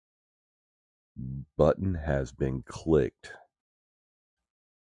button has been clicked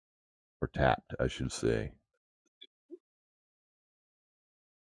or tapped, I should say.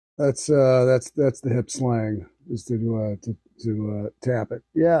 That's the hip slang is to tap it.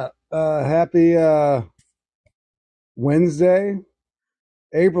 Yeah. Happy Wednesday,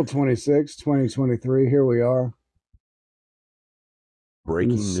 April 26th, 2023. Here we are.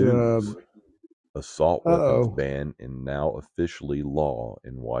 Breaking This news. Assault weapons uh-oh. ban and now officially law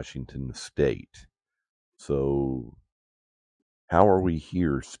in Washington state. So, how are we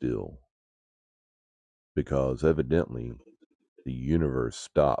here still? Because evidently the universe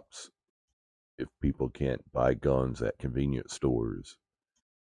stops if people can't buy guns at convenience stores.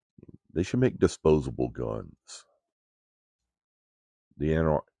 They should make disposable guns. The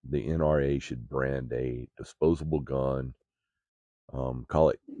NRA should brand a disposable gun, call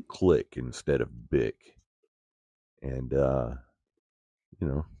it Click instead of Bic, and you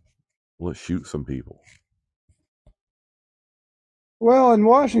know, let's shoot some people. Well, in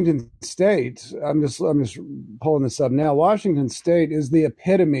Washington State, I'm just pulling this up now. Washington State is the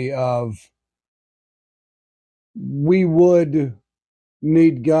epitome of we would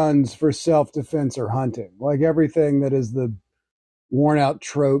need guns for self-defense or hunting. Like everything that is the worn out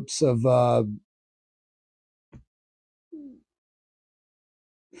tropes of the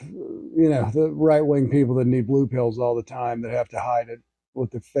right wing people that need blue pills all the time that have to hide it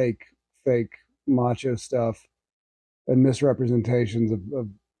with the fake macho stuff and misrepresentations of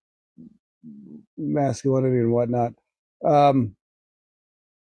masculinity and whatnot. Um,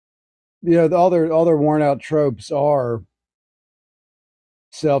 all their worn out tropes are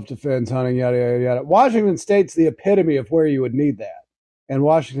self defense, hunting, yada yada yada. Washington State's the epitome of where you would need that, and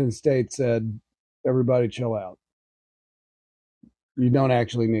Washington State said, "Everybody, chill out. You don't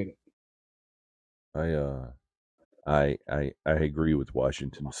actually need it." I I agree with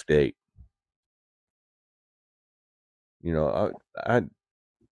Washington State. You know,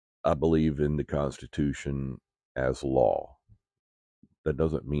 I believe in the Constitution as law. That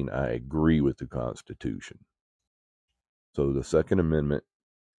doesn't mean I agree with the Constitution. So the Second Amendment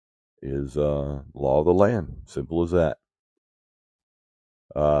is law of the land. Simple as that.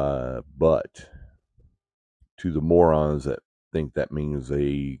 But to the morons that think that means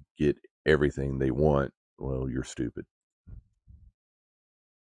they get everything they want, well, you're stupid.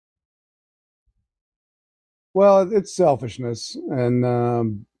 Well, it's selfishness, and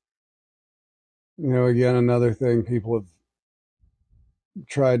again, another thing people have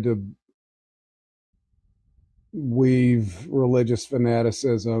tried to weave religious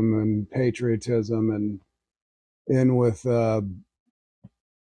fanaticism and patriotism and in with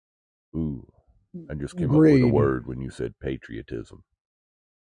Ooh, I just came up with a greed. word when you said patriotism.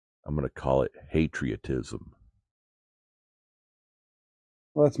 I'm going to call it patriotism.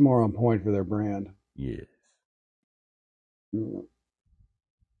 Well, that's more on point for their brand. Yes.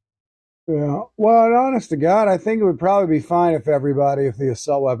 Yeah. Well, and honest to God, I think it would probably be fine if the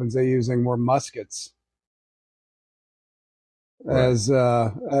assault weapons they're using were muskets, Right. as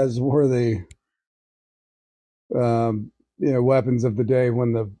were the weapons of the day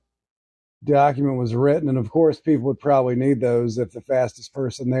when the document was written. And of course, people would probably need those if the fastest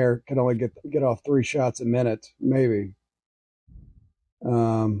person there could only get off 3 shots a minute, maybe,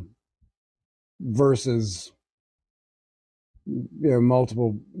 um, versus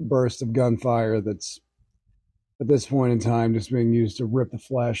multiple bursts of gunfire that's at this point in time just being used to rip the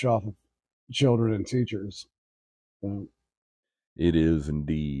flesh off of children and teachers. So, It is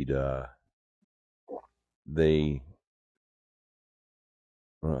indeed. They.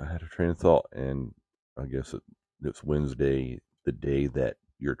 I had a train of thought, and I guess it's Wednesday, the day that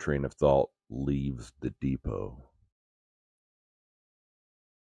your train of thought leaves the depot.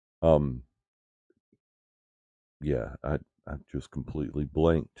 Um. Yeah. I just completely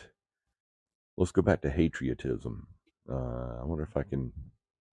blanked. Let's go back to patriotism. I wonder if I can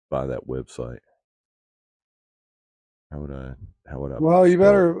buy that website. How would I? How would I well, you spell it?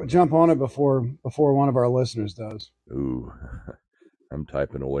 better jump on it before one of our listeners does. Ooh, I'm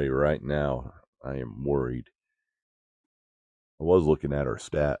typing away right now. I am worried. I was looking at our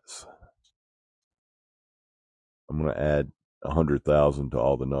stats. I'm going to add 100,000 to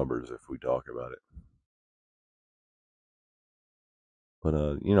all the numbers if we talk about it. But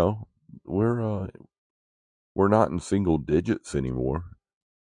we're not in single digits anymore.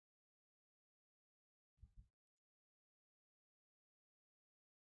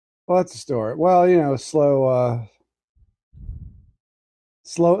 Well, that's a story. Well, slow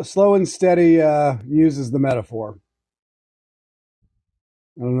and steady uses the metaphor.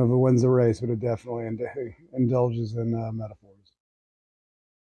 I don't know if it wins the race, but it definitely indulges in metaphors.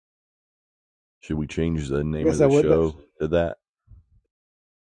 Should we change the I name of guess I the would. show to that?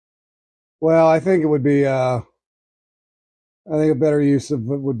 Well, I think it would be. I think a better use of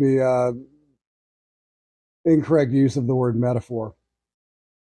it would be incorrect use of the word metaphor.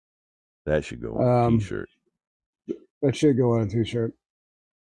 That should go on a Um, T-shirt. that should go on a t-shirt.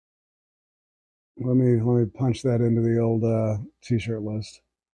 Let me punch that into the old t-shirt list.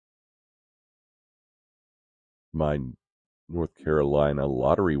 My North Carolina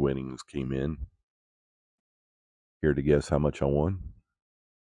lottery winnings came in. Here to guess how much I won?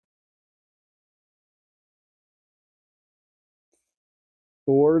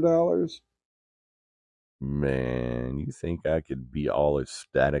 $4. Man, you think I could be all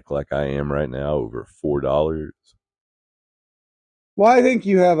ecstatic like I am right now over $4? Well, I think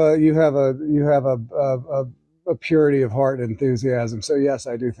you have a purity of heart and enthusiasm. So yes,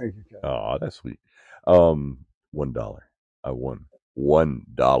 I do think you can. Oh, that's sweet. $1. I won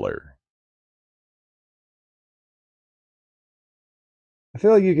 $1. I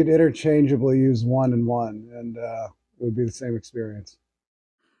feel like you could interchangeably use one and one, and it would be the same experience.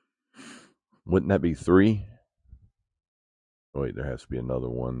 Wouldn't that be 3? Oh, wait, there has to be another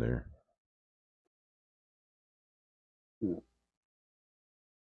one there. Yeah.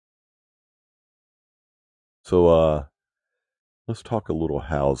 So, let's talk a little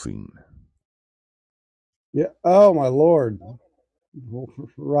housing. Yeah. Oh my lord,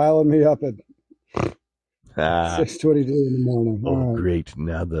 riling me up at Ah, 6:22 in the morning. oh, All right. great!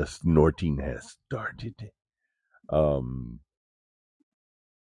 Now the snorting has started. Um,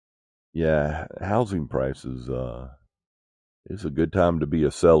 yeah, housing prices. It's a good time to be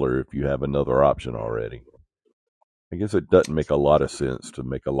a seller if you have another option already. I guess it doesn't make a lot of sense to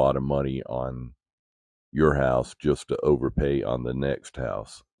make a lot of money on your house just to overpay on the next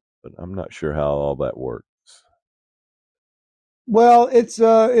house. But I'm not sure how all that works. Well, it's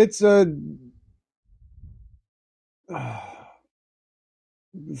a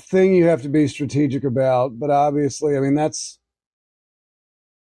thing you have to be strategic about, but obviously, I mean that's.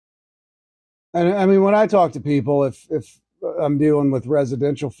 And I mean, when I talk to people, if I'm dealing with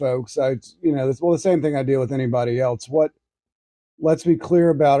residential folks, the same thing I deal with anybody else. Let's be clear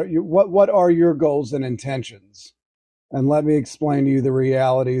about it. What are your goals and intentions? And let me explain to you the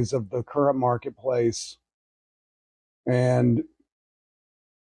realities of the current marketplace and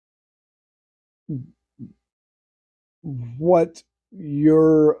what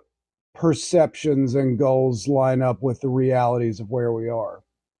your perceptions and goals line up with the realities of where we are.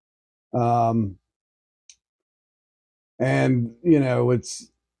 Um, and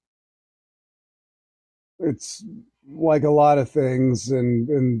it's like a lot of things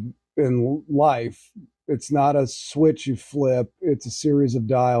in life. It's not a switch you flip. It's a series of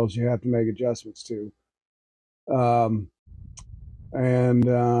dials you have to make adjustments to. Um, and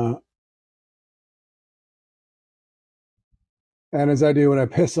and as I do when I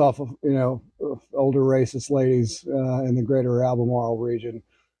piss off, older racist ladies in the greater Albemarle region,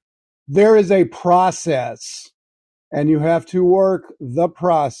 there is a process, and you have to work the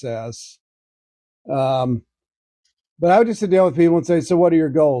process. Um, but I would just sit down with people and say, "So, what are your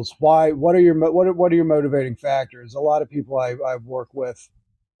goals? Why? What are your motivating factors?" A lot of people I've worked with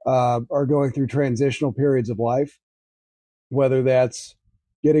are going through transitional periods of life, whether that's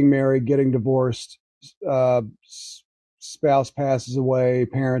getting married, getting divorced, uh, spouse passes away,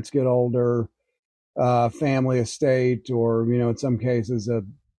 parents get older, family estate, or in some cases a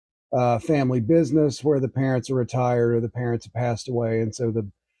family business where the parents are retired or the parents have passed away, and so the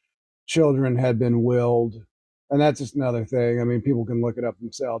children had been willed. And that's just another thing. I mean, people can look it up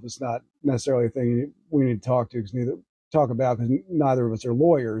themselves. It's not necessarily a thing we need to talk about because neither of us are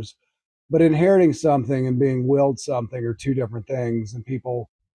lawyers. But inheriting something and being willed something are two different things. And people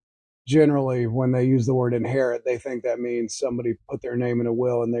generally, when they use the word inherit, they think that means somebody put their name in a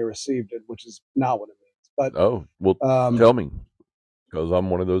will and they received it, which is not what it means. Oh, well, But tell me, because I'm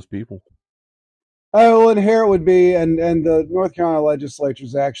one of those people. well, inherit would be, and the North Carolina legislature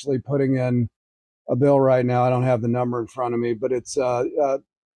is actually putting in a bill right now. I don't have the number in front of me, but it's uh,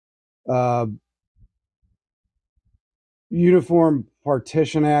 Uniform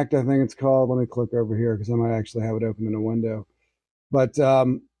Partition Act, I think it's called. Let me click over here because I might actually have it open in a window. But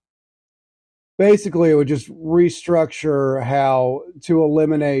basically, it would just restructure how to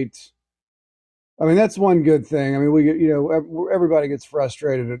eliminate. I mean, that's one good thing. I mean, everybody gets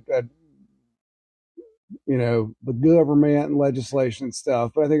frustrated at the government and legislation and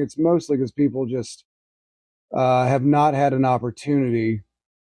stuff, but I think it's mostly because people just have not had an opportunity.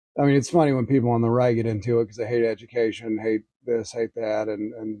 I mean, it's funny when people on the right get into it because they hate education, hate this, hate that,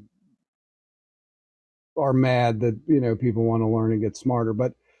 and are mad that people want to learn and get smarter.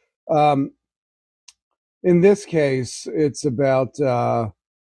 But um, in this case, it's about.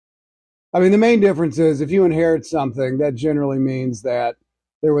 I mean, the main difference is if you inherit something, that generally means that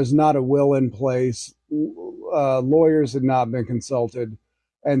there was not a will in place. Lawyers had not been consulted,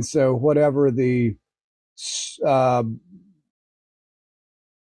 and so whatever the uh,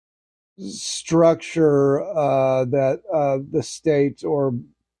 structure that the state or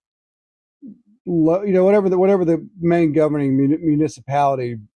whatever the main governing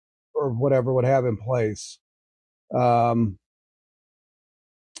municipality or whatever would have in place um,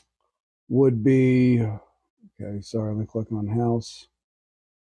 would be okay. Sorry, let me click on house.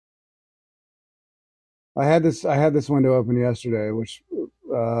 I had this window open yesterday, which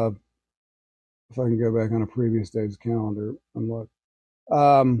if I can go back on a previous day's calendar and look.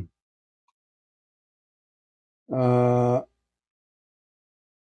 Um, uh,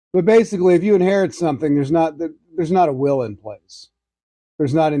 but basically, if you inherit something, there's not a will in place.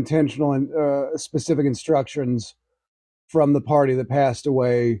 There's not intentional and specific instructions from the party that passed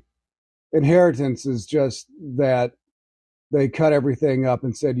away. Inheritance is just that they cut everything up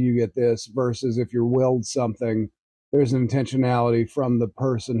and said you get this. Versus if you're willed something, there's an intentionality from the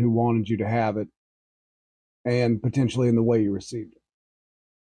person who wanted you to have it, and potentially in the way you received it.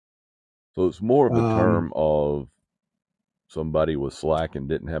 So it's more of a term of somebody was slack and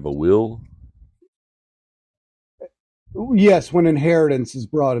didn't have a will. Yes, when inheritance is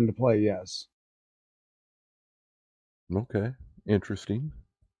brought into play, yes. Okay, interesting.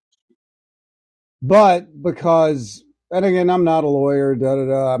 But because, and again, I'm not a lawyer,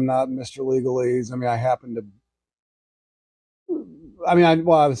 I'm not Mr. Legalese. I mean, I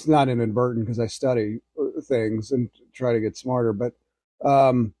was not inadvertent because I study things and try to get smarter,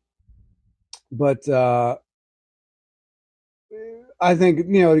 um, but I think,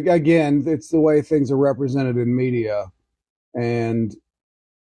 again, it's the way things are represented in media, and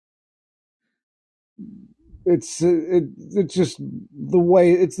it's just the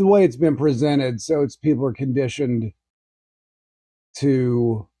way it's been presented. So it's people are conditioned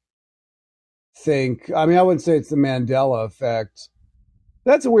to think. I mean, I wouldn't say it's the Mandela effect.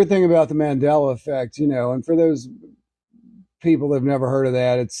 That's a weird thing about the Mandela effect, and for those people that have never heard of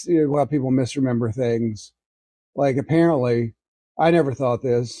that, it's how people misremember things. Like apparently, I never thought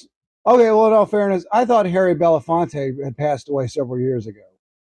this. Okay, well, in all fairness, I thought Harry Belafonte had passed away several years ago.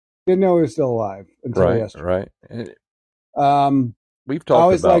 Didn't know he was still alive until yesterday. Right. And we've I talked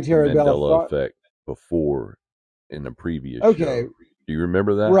always about liked the Harry Mandela Belafonte. effect before in a previous Okay, show. Do you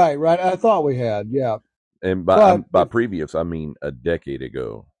remember that? right. I thought we had, yeah. And But by previous, I mean a decade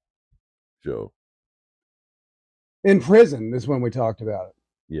ago, Joe. in prison is when we talked about it.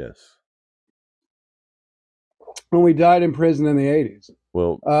 Yes. When we died in prison in the 80s.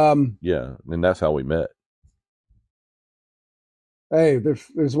 Well, yeah, and that's how we met. Hey,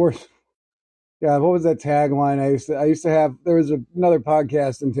 there's worse. Yeah, what was that tagline I used to have? There was another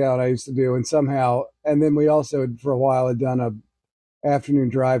podcast in town I used to do, and then we also for a while had done a afternoon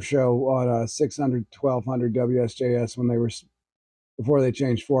drive show on 600 1200 WSJS when they were before they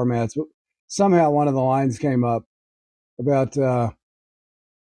changed formats. But somehow one of the lines came up about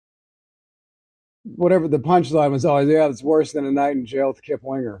whatever the punchline was always, yeah, it's worse than a night in jail with Kip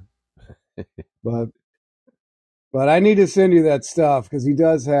Winger. but I need to send you that stuff because he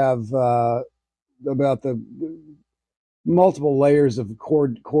does have about the multiple layers of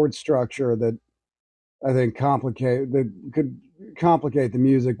chord structure that I think could complicate the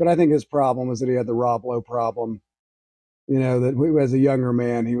music. But I think his problem was that he had the Rob Lowe problem. That as a younger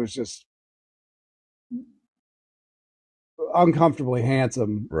man, he was just uncomfortably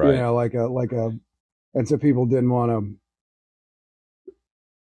handsome. Right. And so people didn't want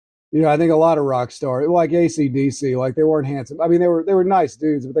to. I think a lot of rock stars, like AC/DC, like they weren't handsome. I mean, they were nice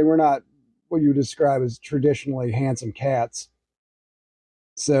dudes, but they were not what you would describe as traditionally handsome cats.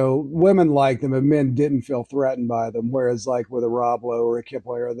 So women liked them, and men didn't feel threatened by them. Whereas, like with a Rob Lowe or a Kip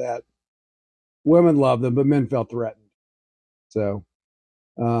Winger, that women loved them, but men felt threatened. So,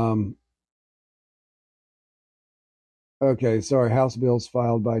 okay, sorry. House bills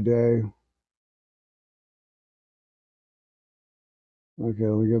filed by day. Okay,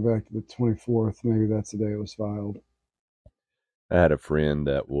 let me go back to the 24th. Maybe that's the day it was filed. I had a friend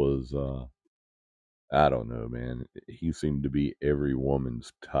that was, I don't know, man. He seemed to be every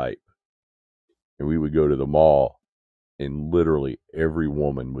woman's type. And we would go to the mall, and literally every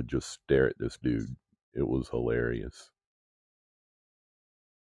woman would just stare at this dude. It was hilarious.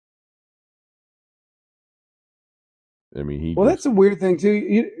 I mean, that's a weird thing too.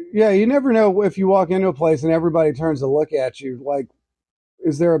 You never know if you walk into a place and everybody turns to look at you. Like,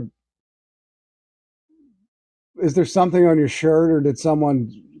 is there something on your shirt, or did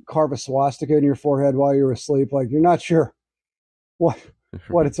someone carve a swastika in your forehead while you're asleep. Like you're not sure what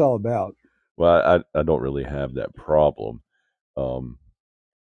what it's all about. Well, I don't really have that problem. Um,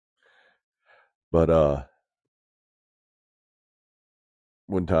 but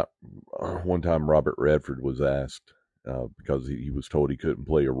one time, one time Robert Redford was asked because he was told he couldn't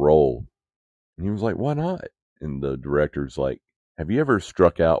play a role, and he was like, "Why not?" And the director's like, "Have you ever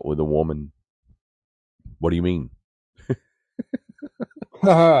struck out with a woman?" What do you mean?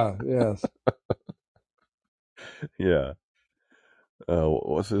 Yes. Yeah.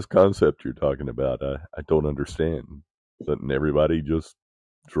 What's this concept you're talking about? I don't understand. Doesn't everybody just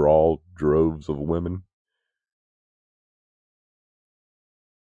draw droves of women?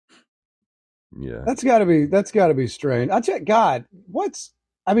 Yeah. That's gotta be strange. I check God, what's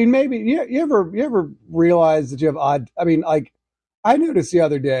I mean, maybe you ever realize that you have odd I mean, like I noticed the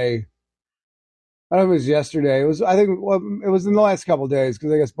other day, I don't know if it was yesterday. It was I think well, it was in the last couple of days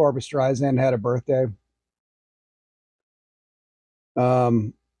because I guess Barbara Streisand had a birthday.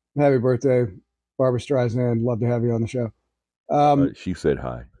 Um Happy birthday, Barbara Streisand. Love to have you on the show. Um She said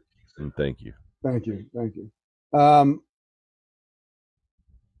hi and thank you. Thank you. Thank you. Um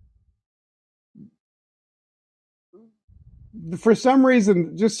for some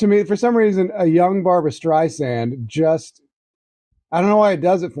reason, just to me, for some reason, a young Barbara Streisand just I don't know why it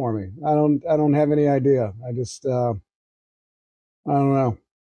does it for me. I don't have any idea. I just I don't know.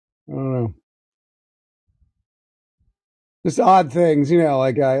 I don't know. Just odd things,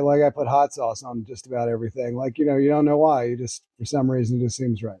 like I put hot sauce on just about everything. Like, you don't know why. You just for some reason it just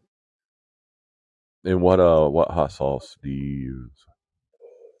seems right. And what hot sauce do you use?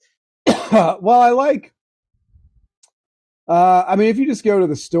 Well, I like I mean if you just go to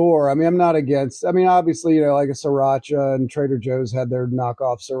the store, I mean I'm not against I mean obviously, like a sriracha and Trader Joe's had their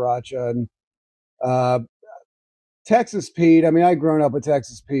knockoff sriracha and uh Texas Pete. I mean, I've grown up with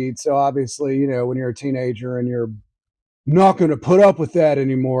Texas Pete, so obviously, when you're a teenager and you're not going to put up with that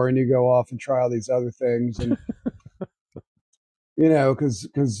anymore, and you go off and try all these other things, and because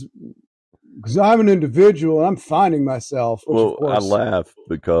I'm an individual and I'm finding myself, which of Well, I course, laugh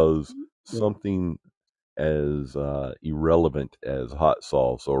because yeah. something as irrelevant as hot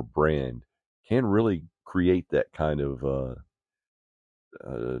sauce or brand can really create that kind of uh,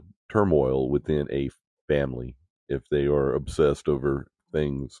 turmoil within a family if they are obsessed over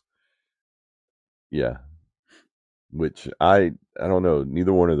things. Yeah, which I don't know.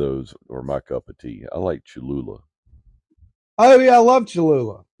 Neither one of those are my cup of tea. I like Cholula. Oh yeah, I love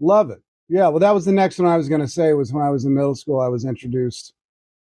Cholula, love it. Yeah, well, that was the next one I was going to say. Was when I was in middle school, I was introduced.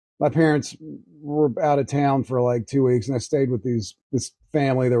 My parents were out of town for like 2 weeks, and I stayed with this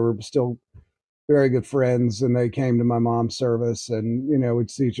family that were still very good friends, and they came to my mom's service, and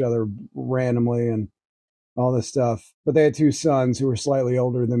we'd see each other randomly and all this stuff. But they had two sons who were slightly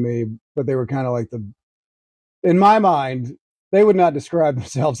older than me, but they were kind of like in my mind, they would not describe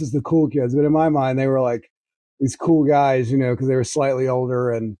themselves as the cool kids, but in my mind, they were like these cool guys, because they were slightly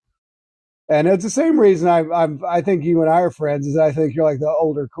older, and it's the same reason I think you and I are friends is I think you're like the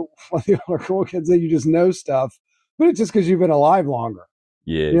older cool, one of the older cool kids that you just know stuff, but it's just because you've been alive longer.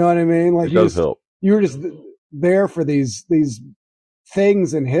 You know Yes, what I mean? Like it does help. you were just there for these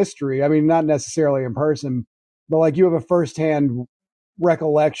things in history. I mean, not necessarily in person, but like you have a firsthand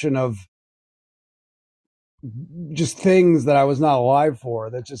recollection of just things that I was not alive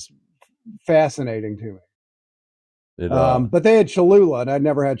for. That's just fascinating to me. It But they had Cholula, and I'd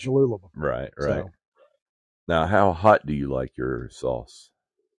never had Cholula before. right. So, Now, how hot do you like your sauce?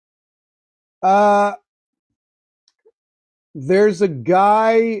 uh, there's a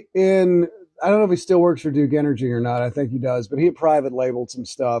guy in I don't know if he still works for Duke Energy or not. I think he does, but he private labeled some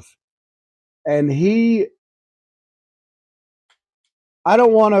stuff, and I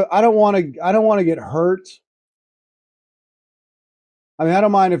don't want to get hurt. I mean, I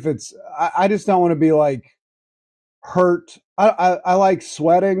don't mind if I just don't want to be like hurt. I like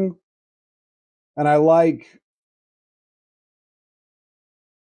sweating, and I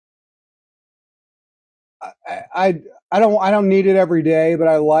I don't need it every day, but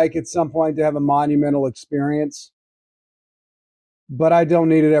I like at some point to have a monumental experience. But I don't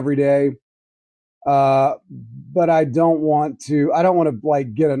need it every day. But I don't want to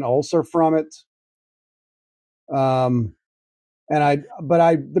like get an ulcer from it. Um,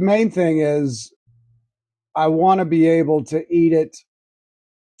 the main thing is I want to be able to eat it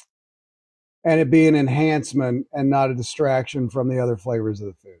and it be an enhancement and not a distraction from the other flavors of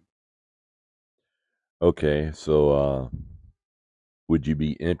the food. Okay, so would you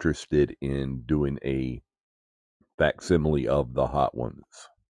be interested in doing a facsimile of the hot ones?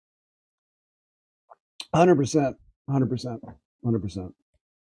 100%, 100%, 100%.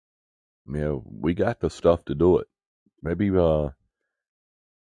 We got the stuff to do it. Maybe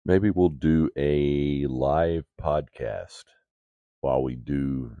maybe we'll do a live podcast while we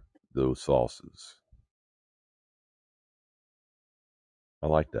do those sauces. I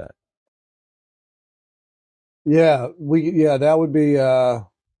like that. Yeah, that would be I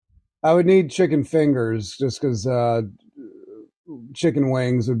would need chicken fingers just because chicken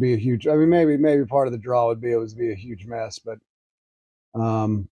wings would be a huge. I mean, maybe part of the draw would be it would be a huge mess, but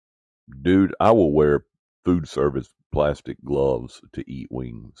um, Dude, I will wear food service plastic gloves to eat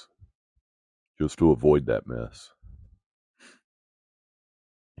wings just to avoid that mess.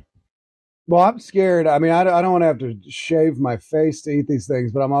 well, I'm scared. I mean, I don't want to have to shave my face to eat these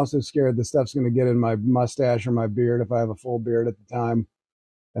things, but I'm also scared the stuff's going to get in my mustache or my beard if I have a full beard at the time,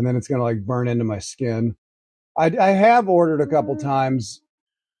 and then it's going to like burn into my skin. I have ordered a couple times.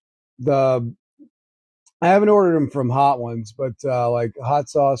 The I haven't ordered them from Hot Ones, but like hot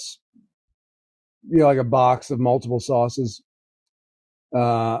sauce, like a box of multiple sauces.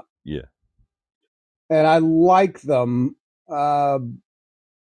 Uh, Yeah. and I like them. Uh,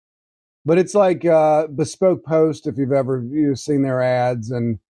 but it's like Bespoke Post if you've ever seen their ads,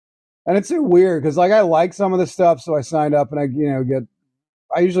 and it's so weird because like I like some of the stuff, so I signed up and I get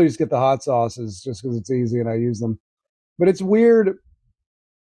I usually just get the hot sauces just because it's easy and I use them. But it's weird,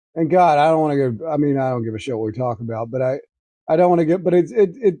 and God, I don't want to go. I mean, I don't give a shit what we talk about, but I don't want to get. But it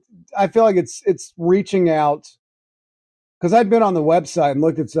I feel like it's reaching out because I'd been on the website and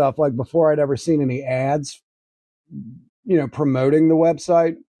looked at stuff like before I'd ever seen any ads, promoting the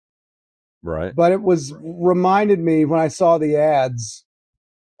website. Right. But it was reminded me when I saw the ads,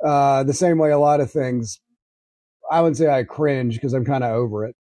 the same way a lot of things. I wouldn't say I cringe because I'm kind of over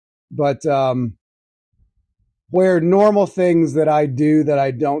it, but where normal things that I do that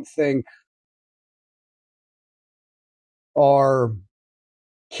I don't think are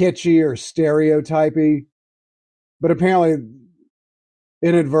kitschy or stereotypy, but apparently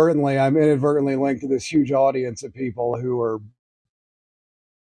I'm inadvertently linked to this huge audience of people who are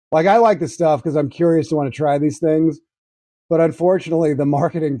like, I like the stuff because I'm curious to want to try these things. But unfortunately, the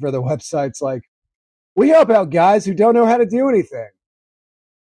marketing for the website's like, we help out guys who don't know how to do anything.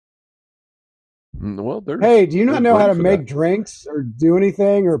 Well, Hey, do you not there's know how room to for that. make drinks or do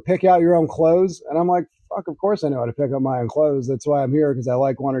anything or pick out your own clothes? And I'm like, fuck, of course I know how to pick out my own clothes. That's why I'm here because I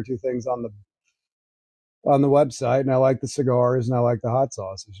like one or two things on the website, and I like the cigars and I like the hot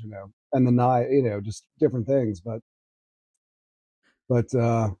sauces, and the night, just different things. But but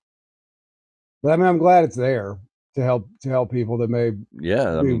I mean, I'm glad it's there to help people that may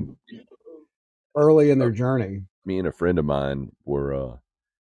Yeah, I be mean, early in uh, their journey. me and a friend of mine were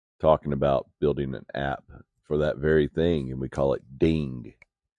talking about building an app for that very thing, and we call it Ding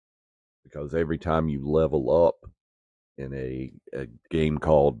because every time you level up in a game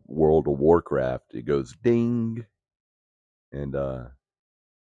called World of Warcraft, it goes ding, and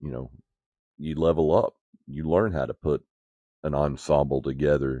you know, you level up, you learn how to put an ensemble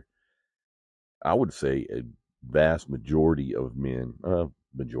together. I would say a vast majority of men, a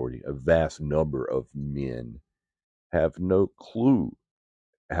vast number of men have no clue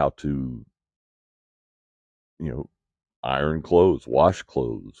how to, you know, iron clothes, wash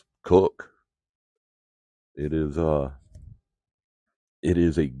clothes, cook. It is it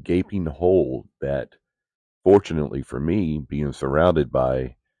is a gaping hole that, fortunately for me, being surrounded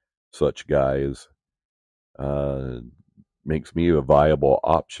by such guys, uh, makes me a viable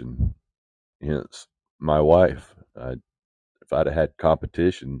option. Hence, my wife. If I'd have had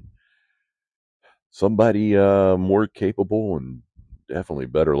competition, somebody more capable and definitely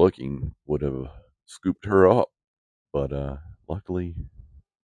better looking would have scooped her up. But luckily,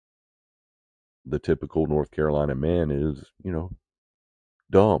 the typical North Carolina man is,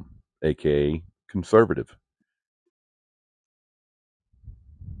 dumb, aka conservative.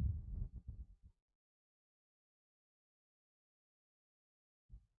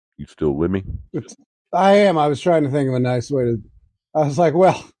 You still with me? It's, I am. I was trying to think of a nice way to. I was like,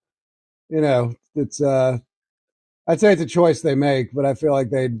 well, it's. I'd say it's a choice they make, but I feel like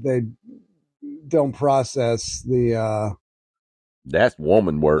they don't process the. That's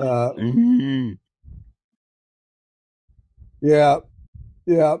woman work. Uh, I yeah,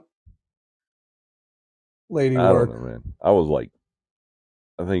 yeah, lady don't work. know, man.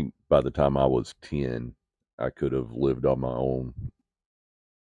 I think by the time I was 10, I could have lived on my own.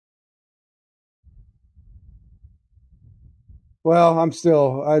 Well, I'm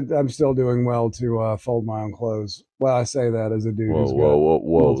still doing well to fold my own clothes. Well, I say that as a dude Whoa, who's whoa, got whoa,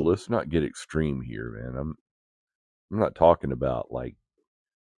 whoa. multiple. Let's not get extreme here, man. I'm not talking about like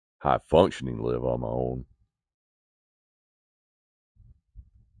high functioning live on my own.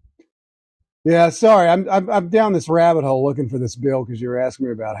 Yeah, sorry, I'm down this rabbit hole looking for this bill because you were asking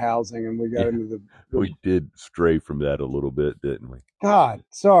me about housing, and we got Yeah, into the we did stray from that a little bit, didn't we? God.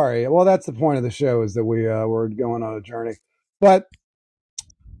 Sorry. Well, that's the point of the show is that we're going on a journey. But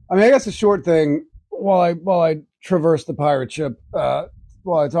I mean, I guess a short thing while I traverse the pirate ship,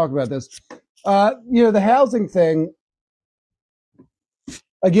 while I talk about this, the housing thing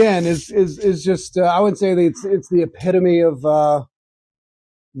again is just I would say that it's the epitome of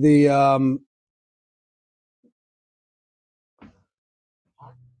the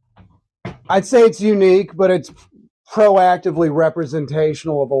I'd say it's unique, but it's proactively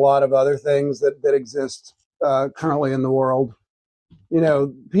representational of a lot of other things that exist currently in the world.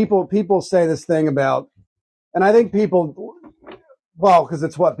 People say this thing about, and I think people, well, because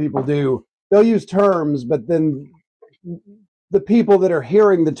it's what people do. They'll use terms, but then the people that are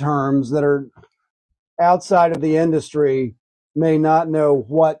hearing the terms that are outside of the industry may not know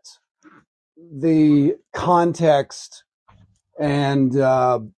what the context and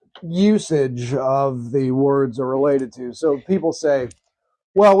usage of the words are related to. So people say,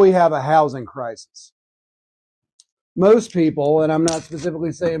 well, we have a housing crisis. Most people, and I'm not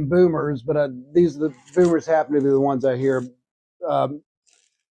specifically saying boomers, but these are the boomers happen to be the ones I hear um,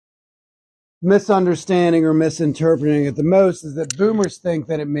 misunderstanding or misinterpreting it the most, is that boomers think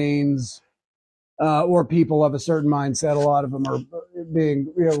that it means, or people of a certain mindset, a lot of them are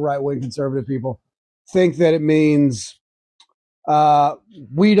being right-wing conservative people, think that it means uh,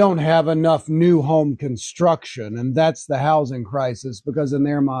 we don't have enough new home construction, and that's the housing crisis, because in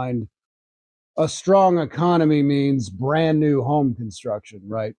their mind, a strong economy means brand new home construction,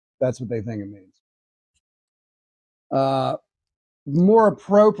 right? That's what they think it means. Uh, More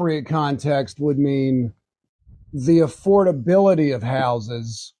appropriate context would mean the affordability of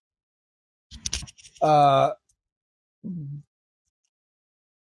houses, uh,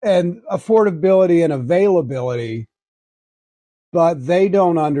 and affordability and availability, but they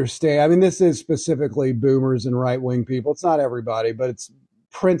don't understand. I mean, this is specifically boomers and right wing people. It's not everybody, but it's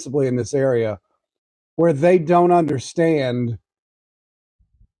principally in this area where they don't understand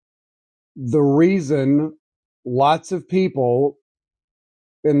the reason lots of people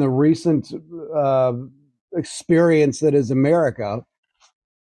in the recent uh, experience that is America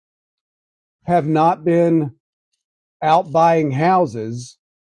have not been out buying houses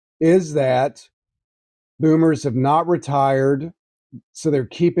is that boomers have not retired. So they're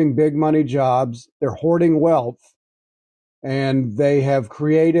keeping big money jobs, they're hoarding wealth, and they have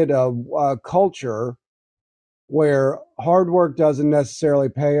created a culture where hard work doesn't necessarily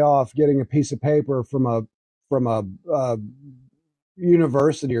pay off. Getting a piece of paper from a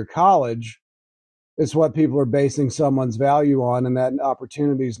university or college is what people are basing someone's value on, and that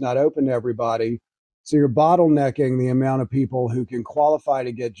opportunity is not open to everybody. So you're bottlenecking the amount of people who can qualify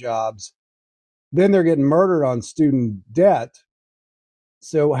to get jobs. Then they're getting murdered on student debt.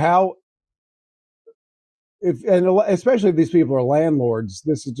 So how, if, and especially if these people are landlords,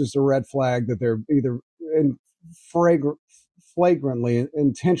 this is just a red flag that they're either in flagrantly,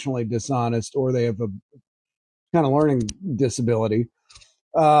 intentionally dishonest, or they have a kind of learning disability.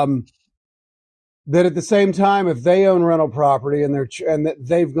 Um, that at the same time, if they own rental property and that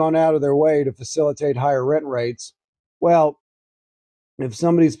they've gone out of their way to facilitate higher rent rates, well, if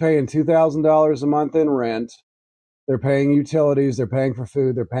somebody's paying $2,000 a month in rent, they're paying utilities, they're paying for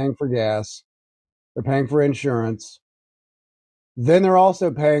food, they're paying for gas, they're paying for insurance. Then they're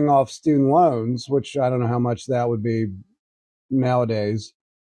also paying off student loans, which I don't know how much that would be nowadays.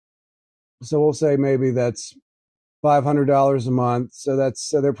 So we'll say maybe that's $500 a month. So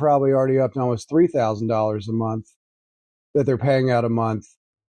they're probably already up to almost $3,000 a month that they're paying out a month.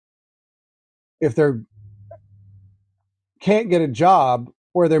 If they can't get a job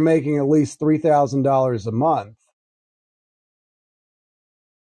where they're making at least $3,000 a month,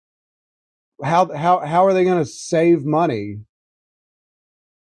 how are they going to save money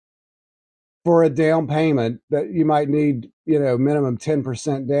for a down payment that you might need, minimum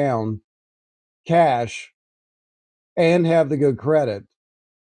 10% down cash, and have the good credit,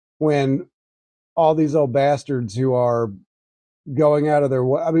 when all these old bastards who are going out of their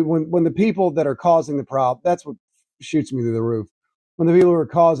way? I mean, when the people that are causing the problem, that's what shoots me through the roof. When the people who are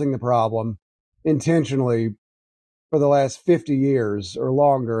causing the problem intentionally for the last 50 years or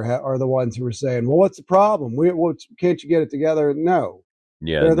longer are the ones who are saying, well, what's the problem? Can't you get it together? No,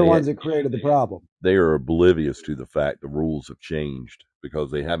 Yeah, they're and the ones that created the problem. they are oblivious to the fact the rules have changed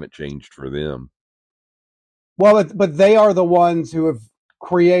because they haven't changed for them. Well, but they are the ones who have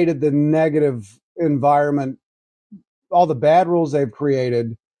created the negative environment, all the bad rules they've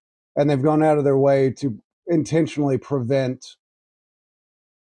created, and they've gone out of their way to intentionally prevent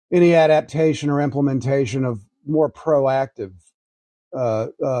any adaptation or implementation of more proactive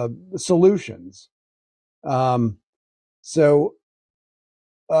solutions. Um, so,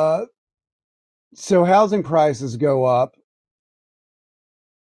 uh, so housing prices go up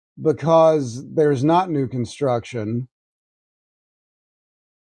because there's not new construction.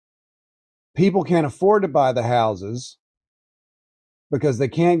 People can't afford to buy the houses because they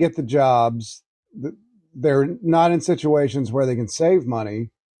can't get the jobs. They're not in situations where they can save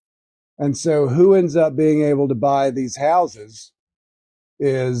money. And so who ends up being able to buy these houses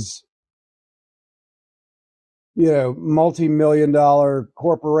is, multi-million dollar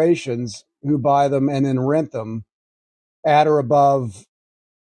corporations who buy them and then rent them at or above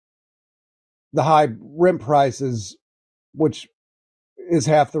the high rent prices, which is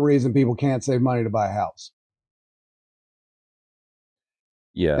half the reason people can't save money to buy a house.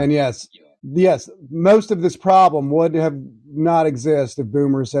 Yeah. And yes, most of this problem would have not exist if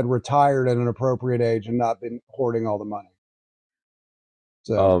boomers had retired at an appropriate age and not been hoarding all the money.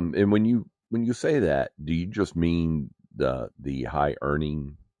 So, And when you say that, do you just mean the high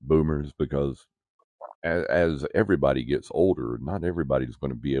earning boomers? Because as everybody gets older, not everybody's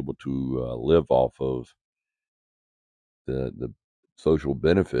going to be able to live off of the social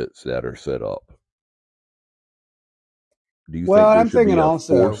benefits that are set up. Do you well, think there I'm should be thinking a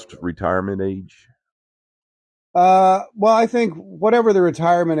also, forced retirement age? well, I think whatever the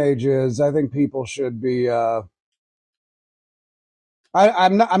retirement age is, I think people should be,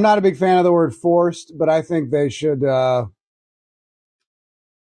 I'm not a big fan of the word forced, but I think they should, well,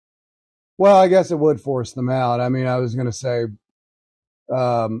 I guess it would force them out. I mean, I was going to say,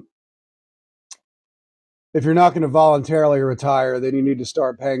 um, if you're not going to voluntarily retire, then you need to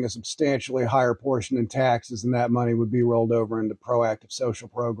start paying a substantially higher portion in taxes, and that money would be rolled over into proactive social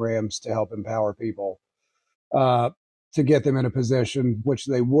programs to help empower people, uh, to get them in a position which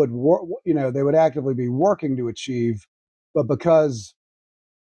they would, they would actively be working to achieve, but because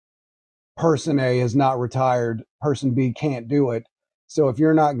person A is not retired, person B can't do it. So if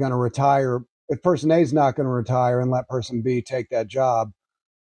you're not going to retire, if person A is not going to retire and let person B take that job,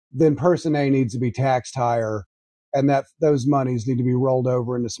 then person A needs to be taxed higher, and that those monies need to be rolled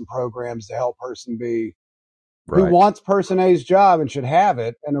over into some programs to help person B, who Right. wants person A's job and should have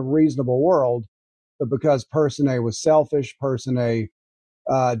it in a reasonable world, but because person A was selfish, person A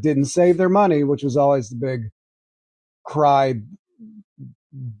didn't save their money, which was always the big cry,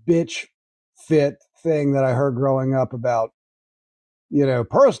 bitch fit thing that I heard growing up about,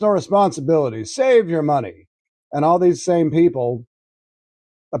 personal responsibility, save your money. And all these same people,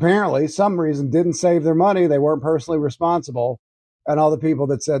 apparently, some reason didn't save their money. They weren't personally responsible. And all the people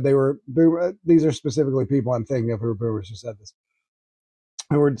that said they were, these are specifically people I'm thinking of who were boomers who said this,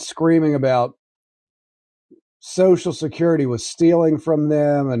 who were screaming about Social Security was stealing from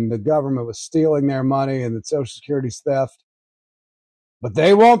them and the government was stealing their money and that Social Security's theft. But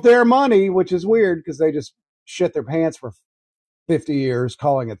they want their money, which is weird because they just shit their pants for 50 years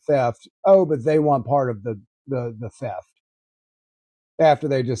calling it theft. Oh, but they want part of the theft. After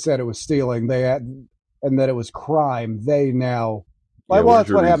they just said it was stealing, they had, and that it was crime. They now, Yeah. like, well, Where's that's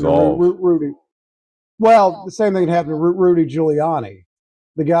your what happened to resolve? Rudy. Well, the same thing happened to Rudy Giuliani,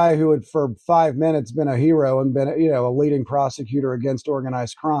 the guy who had for 5 minutes been a hero and been, a leading prosecutor against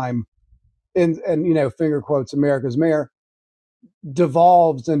organized crime, and finger quotes America's mayor,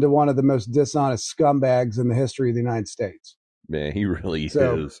 devolves into one of the most dishonest scumbags in the history of the United States. Man, he really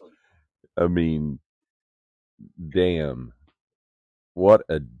So, is. I mean, damn, what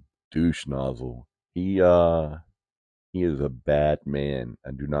a douche nozzle. He is a bad man.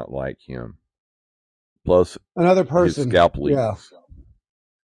 I do not like him. Plus, another his person, scalp yeah. leaks.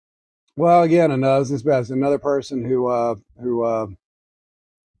 Well, again, another person who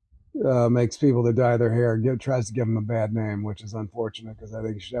makes people that dye their hair tries to give them a bad name, which is unfortunate because I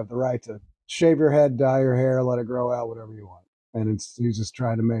think you should have the right to shave your head, dye your hair, let it grow out, whatever you want. And he's just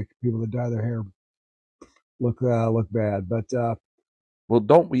trying to make people that dye their hair look bad. But Well,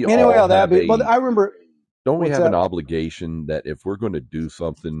 don't we anyway, all all that have be. Well, a I remember don't we what's have an that? obligation that if we're going to do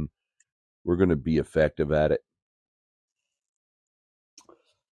something, we're going to be effective at it?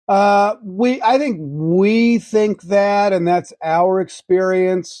 I think we think that, and that's our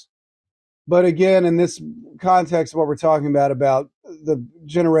experience. But again, in this context of what we're talking about the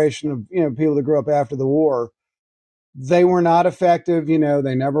generation of people that grew up after the war, they were not effective.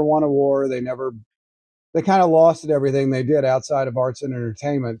 They never won a war. They kind of lost at everything they did outside of arts and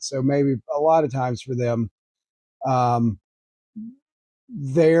entertainment. So maybe a lot of times for them, um,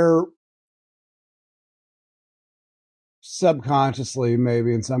 they're subconsciously,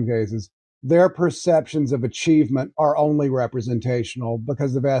 maybe in some cases, their perceptions of achievement are only representational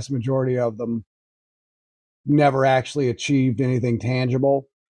because the vast majority of them never actually achieved anything tangible,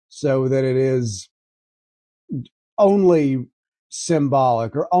 so that it is only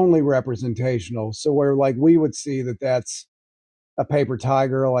symbolic or only representational. So where like we would see that that's a paper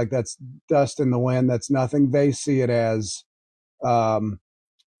tiger, like that's dust in the wind, that's nothing. They see it as um,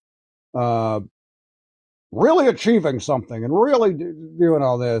 uh, really achieving something and really doing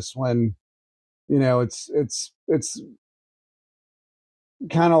all this when it's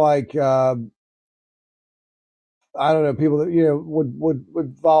kind of like I don't know, people that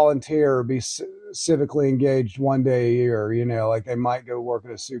would volunteer or be civically engaged one day a year. Like they might go work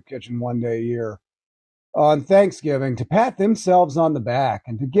at a soup kitchen one day a year on Thanksgiving to pat themselves on the back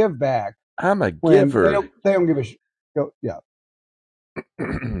and to give back I'm a when they giver. don't give a yeah,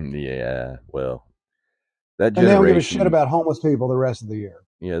 Yeah, well, that and they don't give a shit generation, about homeless people the rest of the year.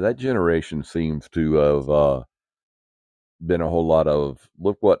 yeah, that generation seems to have been a whole lot of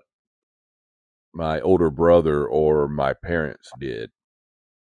look what my older brother or my parents did.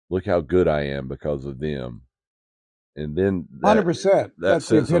 Look how good I am because of them. And then 100%. that That's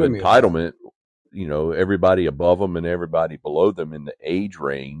the sense of epitome of that. entitlement, everybody above them and everybody below them in the age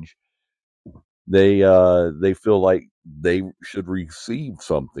range, they feel like they should receive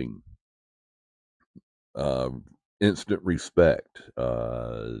something, uh, instant respect.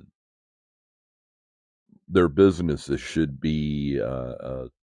 Their businesses should be uh,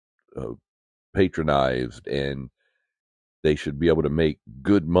 patronized, and they should be able to make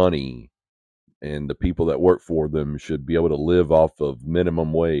good money, and the people that work for them should be able to live off of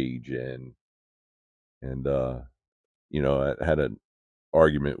minimum wage. And I had an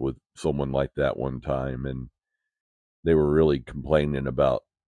argument with someone like that one time, and they were really complaining about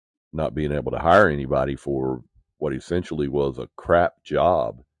not being able to hire anybody for what essentially was a crap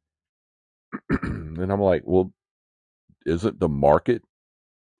job. And I'm like, well, isn't the market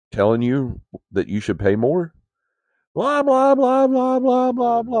telling you that you should pay more? Blah, blah, blah, blah, blah,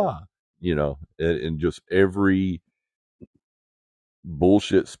 blah, blah. And just every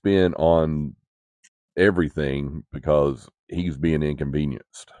bullshit spin on everything because he's being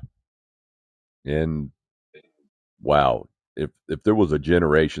inconvenienced. And wow, if there was a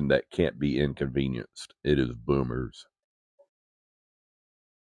generation that can't be inconvenienced, it is boomers.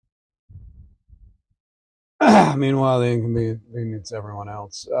 Meanwhile, they inconvenience everyone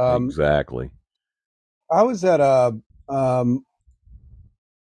else. Exactly. I was at a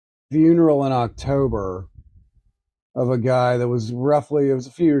funeral in October of a guy that was it was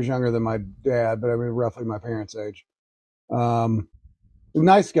a few years younger than my dad, but I mean, roughly my parents' age. Um,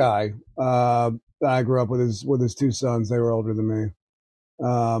 Nice guy. I grew up with his two sons. They were older than me.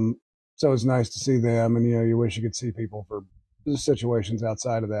 So it's nice to see them, and you wish you could see people for situations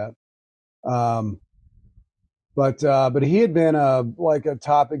outside of that. Um, but he had been like a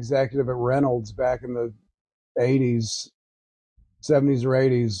top executive at Reynolds back in the '80s, '70s or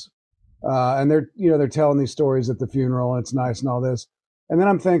 '80s, and they're telling these stories at the funeral, and it's nice and all this. And then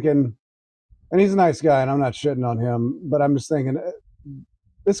I'm thinking, and he's a nice guy, and I'm not shitting on him, but I'm just thinking,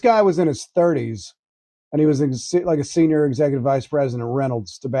 this guy was in his 30s, and he was like a senior executive vice president at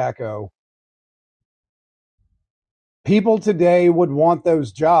Reynolds Tobacco. People today would want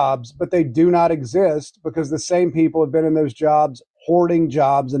those jobs, but they do not exist because the same people have been in those jobs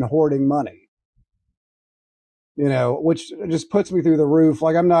and hoarding money. Which just puts me through the roof.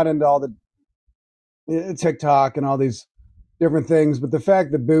 Like I'm not into all the TikTok and all these different things, but the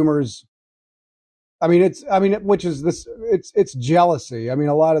fact that boomers, which is this, it's jealousy. I mean,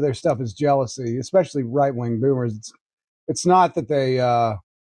 a lot of their stuff is jealousy, especially right wing boomers. It's not that they,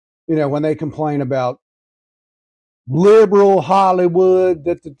 when they complain about liberal Hollywood,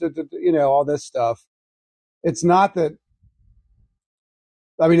 all this stuff. It's not that.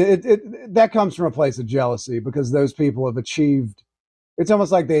 I mean, that comes from a place of jealousy because those people have achieved. It's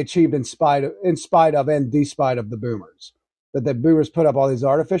almost like they achieved in spite of, and despite of the boomers. That the boomers put up all these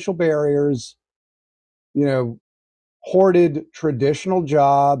artificial barriers, you know, hoarded traditional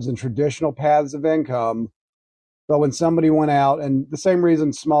jobs and traditional paths of income. But when somebody went out, and the same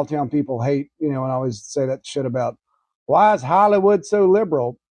reason small town people hate, and always say that shit about why is Hollywood so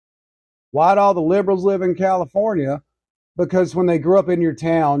liberal? Why'd all the liberals live in California? Because when they grew up in your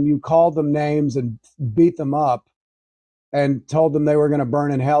town, you called them names and beat them up and told them they were going to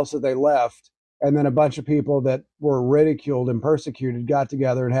burn in hell, so they left. And then a bunch of people that were ridiculed and persecuted got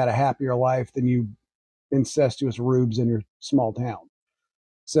together and had a happier life than you incestuous rubes in your small town.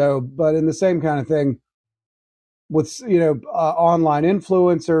 So, but in the same kind of thing with, online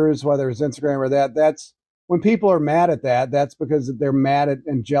influencers, whether it's Instagram or that's when people are mad at that, that's because they're mad at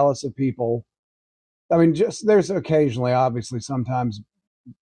and jealous of people. I mean, just there's occasionally, obviously, sometimes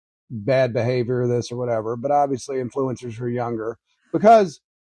bad behavior, this or whatever, but obviously influencers are younger because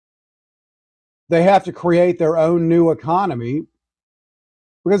they have to create their own new economy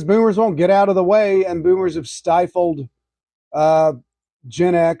because boomers won't get out of the way, and boomers have stifled uh,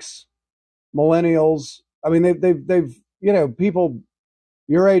 Gen X, millennials. I mean, they've people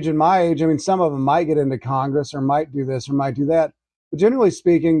your age and my age. I mean, some of them might get into Congress or might do this or might do that, but generally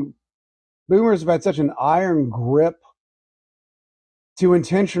speaking, boomers have had such an iron grip to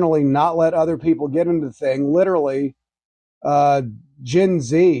intentionally not let other people get into the thing. Literally, Gen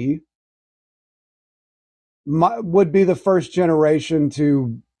Z would be the first generation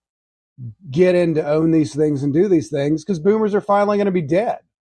to get in to own these things and do these things because boomers are finally going to be dead.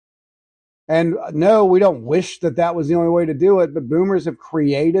 And no, we don't wish that that was the only way to do it, but boomers have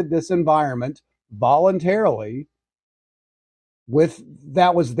created this environment voluntarily with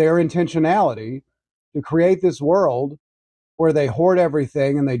that was their intentionality to create this world where they hoard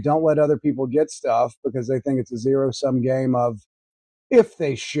everything and they don't let other people get stuff because they think it's a zero-sum game of if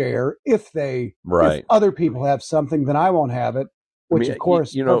they share, if other people have something, then I won't have it, which of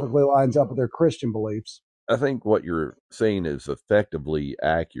course perfectly lines up with their Christian beliefs. I think what you're saying is effectively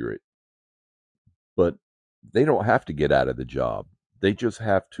accurate, but they don't have to get out of the job. They just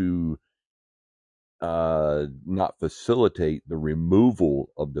have to not facilitate the removal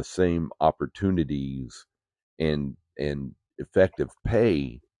of the same opportunities and effective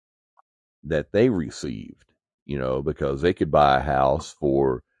pay that they received, because they could buy a house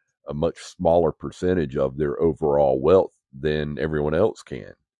for a much smaller percentage of their overall wealth than everyone else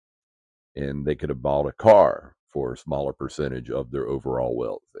can. And they could have bought a car for a smaller percentage of their overall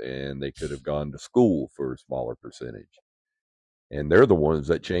wealth. And they could have gone to school for a smaller percentage. And they're the ones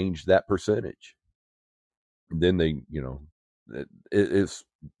that changed that percentage. And then they, it's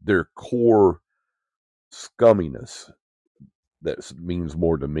their core scumminess that means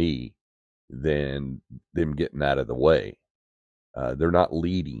more to me than them getting out of the way. They're not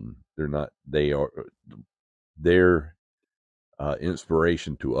leading. They are, their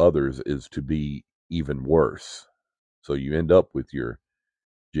inspiration to others is to be even worse. So you end up with your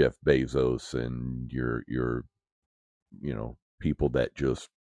Jeff Bezos and your people that just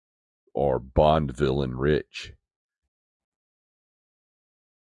are Bond villain rich.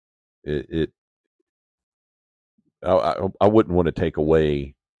 I wouldn't want to take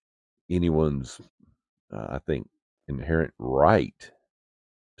away anyone's I think inherent right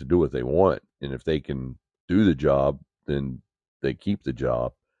to do what they want, and if they can do the job, then they keep the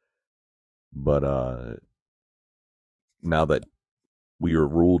job. But now that we are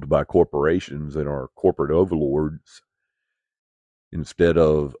ruled by corporations and our corporate overlords instead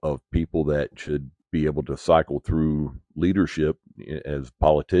of people that should be able to cycle through leadership as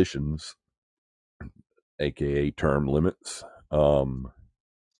politicians, aka term limits,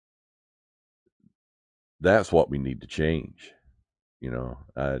 that's what we need to change.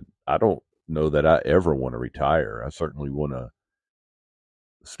 I don't know that I ever want to retire. I certainly want to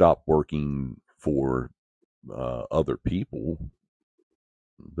stop working for other people,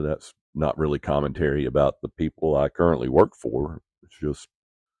 but that's not really commentary about the people I currently work for. It's just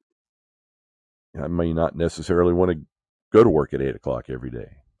I may not necessarily want to go to work at 8 o'clock every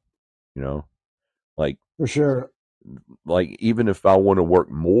day. Like for sure. Like even if I want to work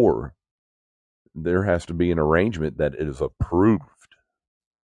more, there has to be an arrangement that is approved,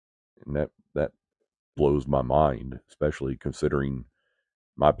 and that blows my mind, especially considering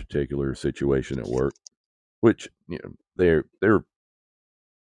my particular situation at work, which they're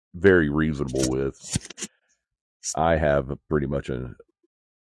very reasonable with. I have pretty much an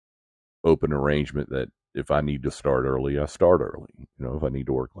open arrangement that if I need to start early, I start early. If I need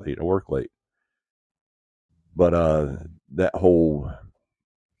to work late, I work late. But that whole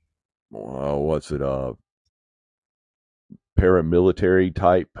paramilitary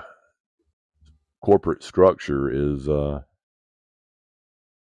type corporate structure is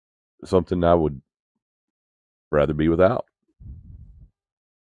something I would rather be without.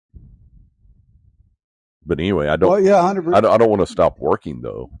 But anyway, I don't. Well, yeah, 100%. I don't want to stop working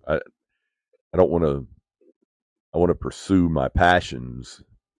though. I don't want to. I want to pursue my passions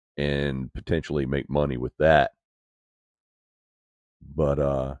and potentially make money with that.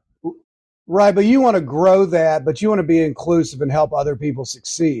 But right, but you want to grow that, but you want to be inclusive and help other people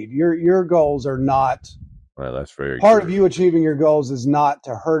succeed. Your goals are not. Well, that's very part true. of you achieving your goals is not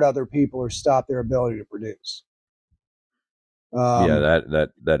to hurt other people or stop their ability to produce. Yeah,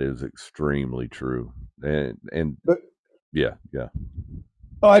 that is extremely true, and but yeah.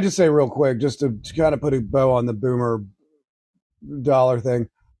 Oh, I just say real quick, just to kind of put a bow on the boomer dollar thing.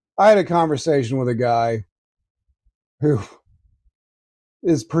 I had a conversation with a guy who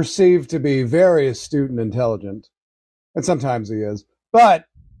is perceived to be very astute and intelligent, and sometimes he is, but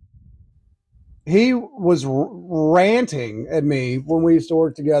he was ranting at me when we used to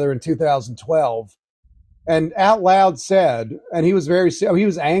work together in 2012 and out loud said, and he was he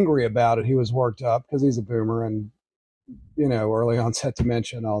was angry about it. He was worked up because he's a boomer and, early onset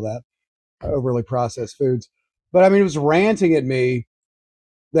dementia and all that, overly processed foods. But I mean, he was ranting at me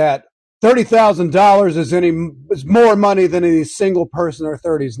that $30,000 is more money than any single person in their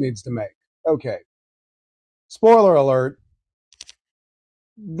 30s needs to make. Okay. Spoiler alert.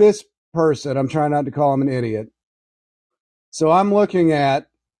 This person, I'm trying not to call him an idiot. So I'm looking at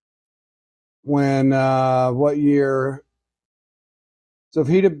what year? So if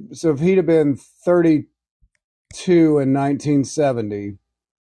he'd have been 32 in 1970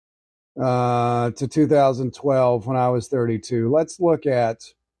 to 2012 when I was 32, let's look at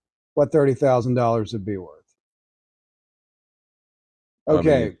what $30,000 would be worth.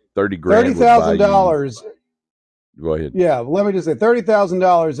 Okay, I mean, 30 grand $30,000. Go ahead. Yeah, let me just say $30,000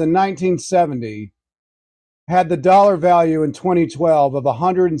 in 1970 had the dollar value in 2012 of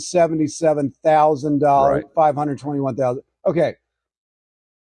 $177,000, Right. 521,000. Okay,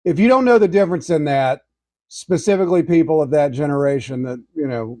 if you don't know the difference in that, specifically people of that generation that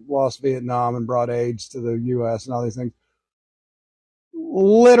lost Vietnam and brought AIDS to the U.S. and all these things,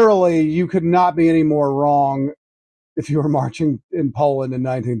 literally you could not be any more wrong if you were marching in Poland in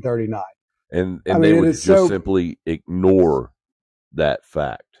 1939. And they would just simply ignore that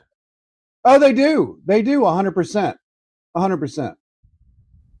fact. Oh, they do. They do 100%. 100%.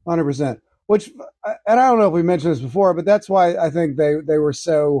 100%. Which, and I don't know if we mentioned this before, but that's why I think they were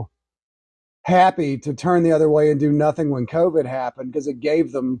so happy to turn the other way and do nothing when COVID happened, because it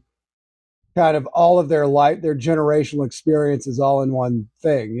gave them kind of all of their life, their generational experiences all in one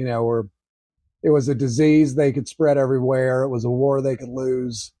thing, where it was a disease they could spread everywhere. It was a war they could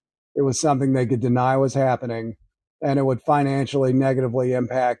lose. It was something they could deny was happening, and it would financially negatively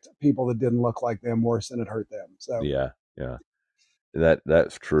impact people that didn't look like them worse than it hurt them. So yeah,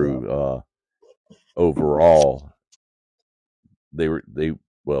 that's true. Overall, they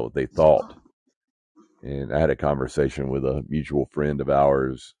thought, and I had a conversation with a mutual friend of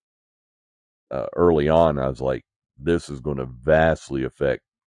ours early on. I was like, this is going to vastly affect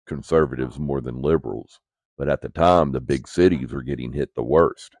conservatives more than liberals. But at the time, the big cities were getting hit the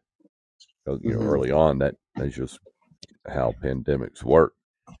worst. Early on, that's just how pandemics work.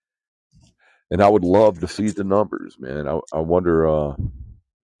 And I would love to see the numbers, man. I wonder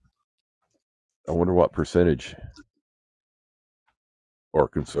what percentage are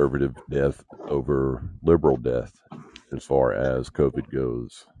conservative death over liberal death as far as COVID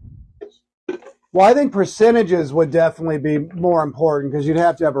goes. Well, I think percentages would definitely be more important, because you'd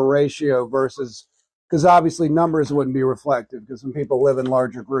have to have a ratio versus, because obviously numbers wouldn't be reflective, because when people live in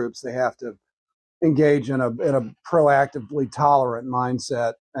larger groups, they have to engage in a proactively tolerant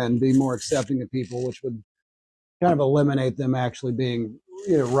mindset and be more accepting of people, which would kind of eliminate them actually being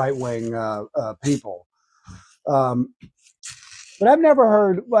right wing people. But I've never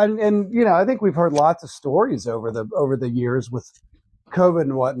heard, and I think we've heard lots of stories over the years with COVID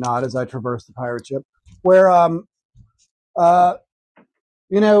and whatnot as I traverse the pirate ship, where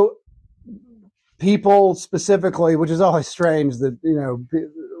people specifically, which is always strange that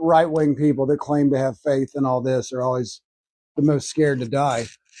right wing people that claim to have faith in all this are always the most scared to die,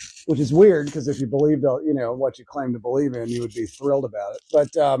 which is weird, because if you believed what you claim to believe in, you would be thrilled about it.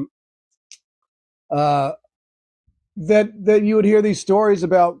 But that you would hear these stories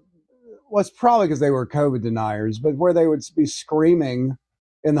about, well, it's probably because they were COVID deniers, but where they would be screaming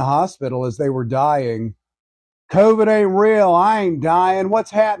in the hospital as they were dying, COVID ain't real, I ain't dying,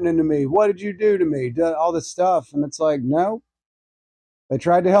 what's happening to me, what did you do to me, all this stuff. And it's like, no, they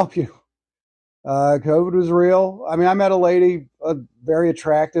tried to help you. COVID was real. I mean, I met a very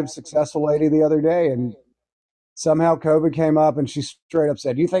attractive, successful lady the other day, and somehow COVID came up, and she straight up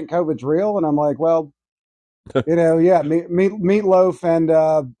said, "You think COVID's real?" And I'm like, "Well, yeah, Meatloaf and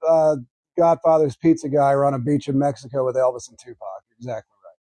Godfather's Pizza guy are on a beach in Mexico with Elvis and Tupac." Exactly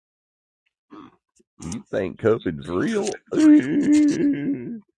right. You think COVID's real?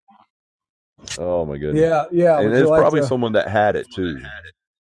 Oh my goodness! Yeah. And it's probably someone that had it too.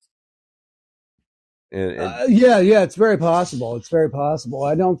 Yeah, it's very possible. It's very possible.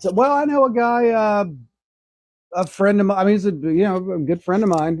 I don't. Well, I know a guy, a friend of mine. I mean, he's a good friend of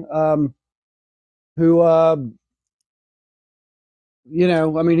mine, who I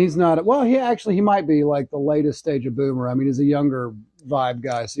mean, he's not. Well, he might be like the latest stage of boomer. I mean, he's a younger vibe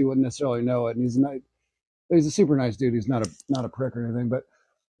guy, so you wouldn't necessarily know it. And he's a super nice dude. He's not a prick or anything, but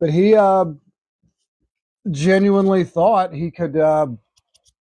he genuinely thought he could.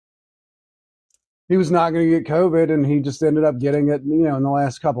 He was not going to get COVID, and he just ended up getting it, in the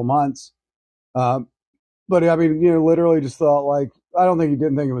last couple months. But I mean, literally just thought like, I don't think he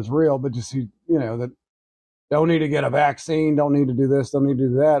didn't think it was real, but just that don't need to get a vaccine, don't need to do this, don't need to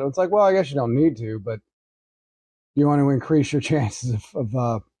do that. It's like, well, I guess you don't need to, but you want to increase your chances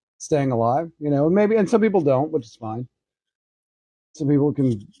of staying alive, and maybe, and some people don't, which is fine. Some people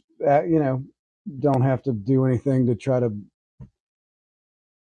can, don't have to do anything to try to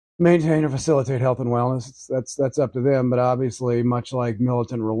maintain or facilitate health and wellness. That's up to them. But obviously, much like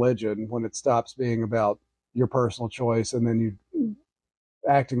militant religion, when it stops being about your personal choice and then you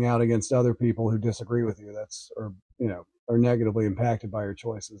acting out against other people who disagree with you, are negatively impacted by your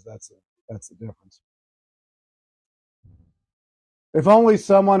choices. That's the difference. If only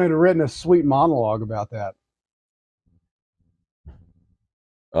someone had written a sweet monologue about that.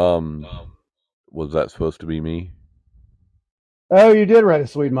 Was that supposed to be me? Oh, you did write a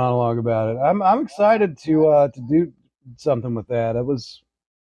sweet monologue about it. I'm excited to do something with that. It was.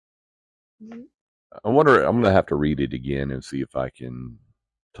 I wonder. I'm gonna have to read it again and see if I can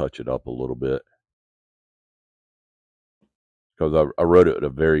touch it up a little bit, because I wrote it in a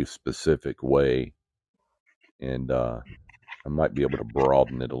very specific way, and I might be able to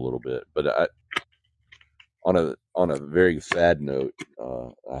broaden it a little bit. But on a very sad note,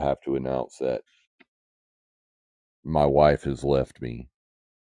 I have to announce that my wife has left me.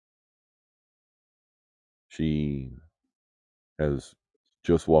 She has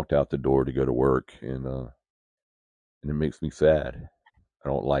just walked out the door to go to work, and it makes me sad. I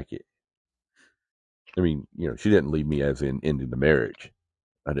don't like it. I mean, she didn't leave me as in ending the marriage.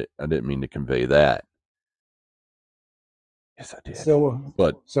 I didn't mean to convey that. Yes, I did. So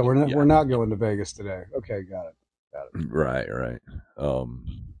we're not yeah. we're not going to Vegas today. Okay, got it. Right.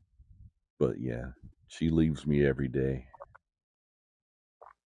 But yeah, she leaves me every day.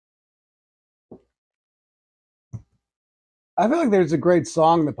 I feel like there's a great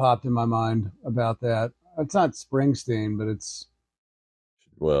song that popped in my mind about that. It's not Springsteen, but it's.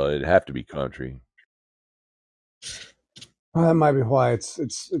 Well, it'd have to be country. Well, that might be why it's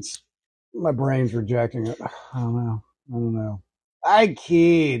my brain's rejecting it. I don't know. I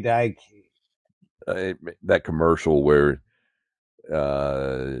kid. That commercial where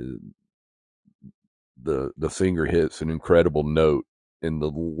the singer hits an incredible note, and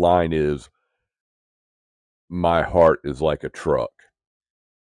the line is, "My heart is like a truck."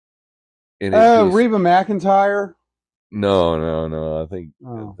 And Reba McEntire. No. I think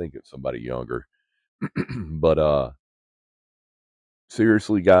it's somebody younger. But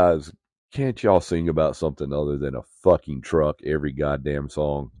seriously, guys, can't y'all sing about something other than a fucking truck every goddamn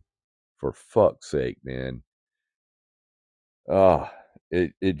song? For fuck's sake, man.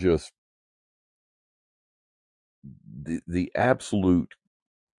 It just, the absolute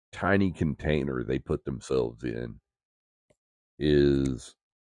tiny container they put themselves in is,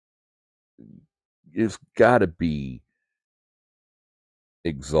 it's got to be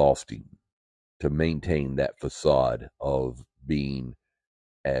exhausting to maintain that facade of being,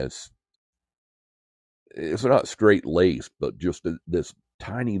 as, it's not straight laced, but just this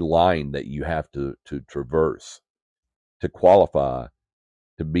tiny line that you have to traverse to qualify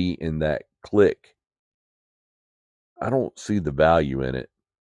to be in that clique. I don't see the value in it.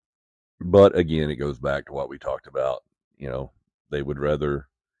 But again, it goes back to what we talked about. They would rather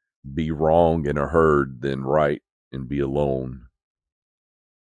be wrong in a herd than right and be alone.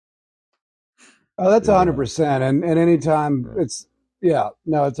 Oh, that's 100%. And anytime it's, it's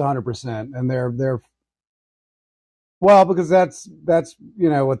 100%. And they're well, because that's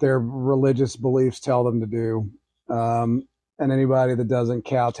what their religious beliefs tell them to do. And anybody that doesn't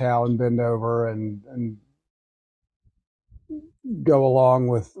kowtow and bend over and go along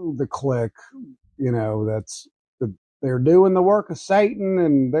with the clique, they're doing the work of Satan,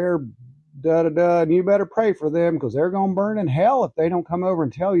 and they're and you better pray for them because they're going to burn in hell if they don't come over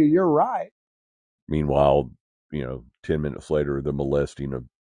and tell you you're right. Meanwhile, 10 minutes later, they're molesting a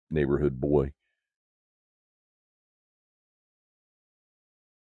neighborhood boy.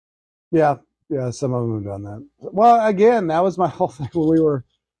 Yeah, some of them have done that. Well, again, that was my whole thing when we were,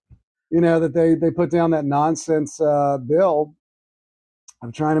 that they put down that nonsense bill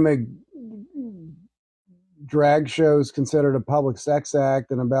of trying to make drag shows considered a public sex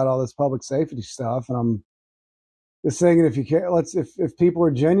act and about all this public safety stuff. And I'm just thinking, if you care, if people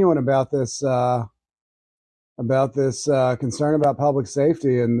are genuine about this concern about public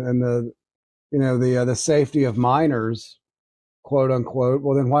safety and the the safety of minors, quote unquote.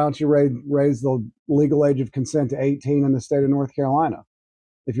 Well, then why don't you raise the legal age of consent to 18 in the state of North Carolina?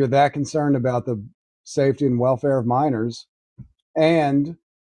 If you're that concerned about the safety and welfare of minors, and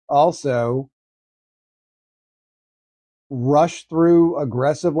also rush through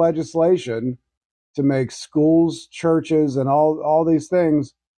aggressive legislation to make schools, churches, and all these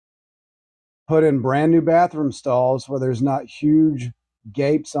things put in brand new bathroom stalls where there's not huge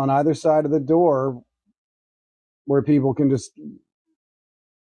gapes on either side of the door where people can just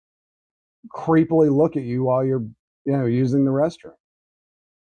creepily look at you while you're, using the restroom.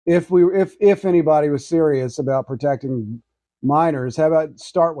 If anybody was serious about protecting minors, how about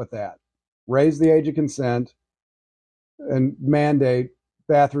start with that? Raise the age of consent and mandate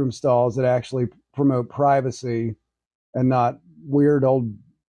bathroom stalls that actually promote privacy and not weird old,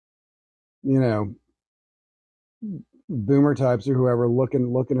 boomer types or whoever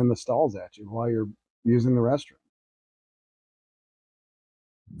looking in the stalls at you while you're using the restroom.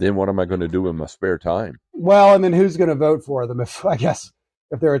 Then what am I going to do in my spare time? Well, and then who's going to vote for them? If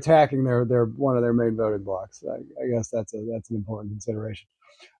they're attacking their one of their main voting blocks, I guess that's an important consideration.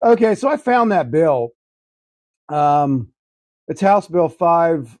 Okay, so I found that bill. It's House Bill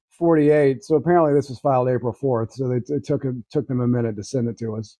 548. So apparently this was filed April 4th. So it took them a minute to send it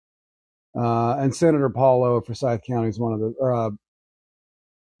to us. And Senator Paul Lowe of Forsyth County is one of the.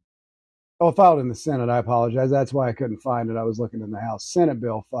 Filed in the Senate. I apologize. That's why I couldn't find it. I was looking in the House. Senate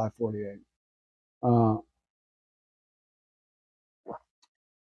Bill 548.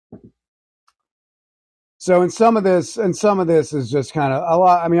 So some of this is just kind of a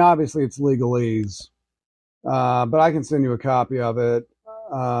lot. I mean, obviously it's legalese, but I can send you a copy of it.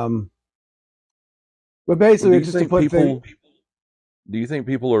 But basically, it's just to put things. Do you think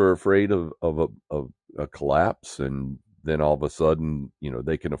people are afraid of a collapse, and then all of a sudden,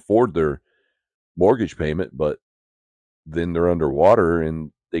 they can afford their mortgage payment, but then they're underwater and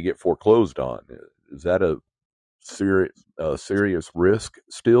they get foreclosed on? Is that a serious risk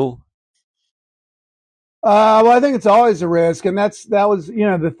still? Well, I think it's always a risk, and that was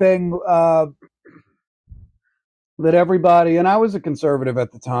the thing that everybody, and I was a conservative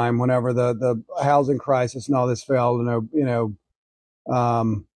at the time. Whenever the housing crisis and all this failed, and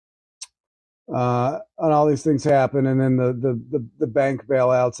all these things happen, and then the bank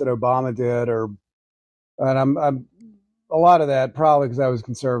bailouts that Obama did, and I'm a lot of that probably because I was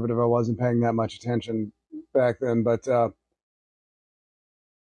conservative. I wasn't paying that much attention back then, but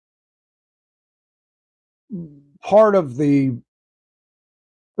part of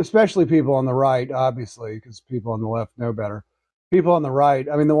especially people on the right, obviously, because people on the left know better. People on the right,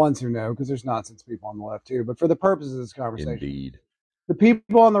 I mean, the ones who know, because there's nonsense people on the left too. But for the purposes of this conversation, indeed, the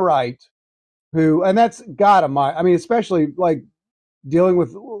people on the right who, and that's I mean, especially like dealing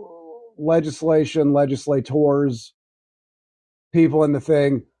with legislation, legislators, people in the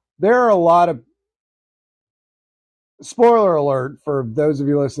thing. There are a lot of, spoiler alert for those of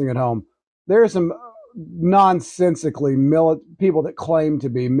you listening at home, there are some nonsensically people that claim to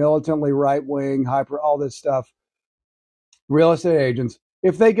be militantly right-wing, all this stuff, real estate agents.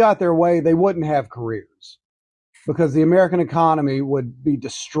 If they got their way, they wouldn't have careers because the American economy would be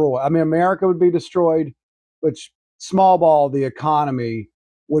destroyed. I mean, America would be destroyed, but small ball, the economy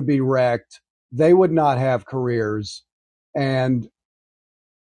would be wrecked. They would not have careers, and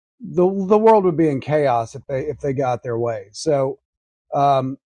the world would be in chaos if they got their way. So,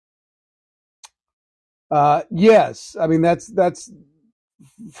 yes, I mean that's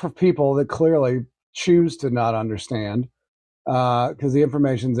for people that clearly choose to not understand because the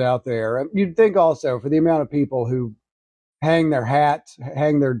information's out there. You'd think also for the amount of people who hang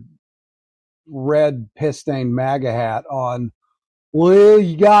their red piss-stained MAGA hat on. Well,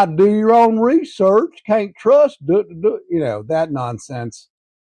 you got to do your own research. Can't trust, that nonsense.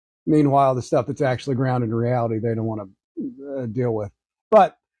 Meanwhile, the stuff that's actually grounded in reality, they don't want to deal with.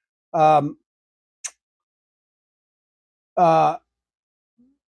 But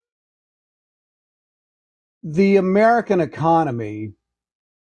the American economy,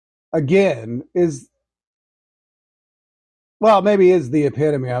 again, maybe is the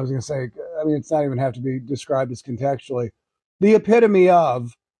epitome. I was going to say, I mean, it's not even have to be described as contextually. The epitome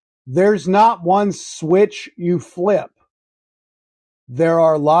of there's not one switch you flip. There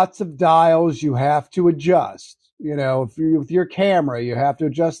are lots of dials you have to adjust. If you're with your camera, you have to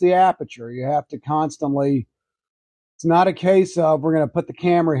adjust the aperture. You have to constantly. It's not a case of we're going to put the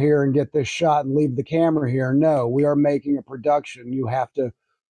camera here and get this shot and leave the camera here. No, we are making a production. You have to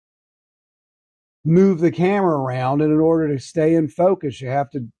move the camera around, and in order to stay in focus, you have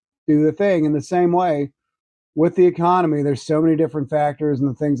to do the thing. In the same way, with the economy, there's so many different factors, and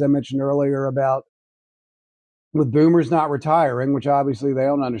the things I mentioned earlier about with boomers not retiring, which obviously they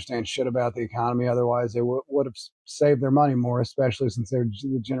don't understand shit about the economy. Otherwise, they would have saved their money more, especially since they're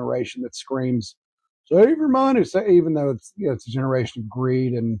the generation that screams, save your money, even though it's, it's a generation of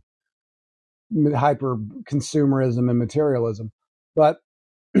greed and hyper consumerism and materialism. But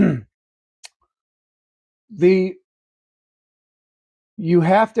you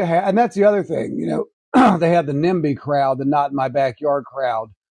have to have, and that's the other thing, they have the NIMBY crowd, the not in my backyard crowd,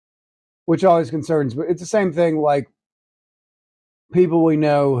 which always concerns me. It's the same thing like people we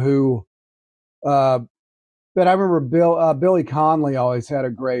know who, but I remember Billy Connolly always had a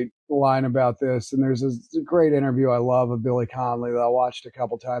great line about this. And there's a great interview I love of Billy Connolly that I watched a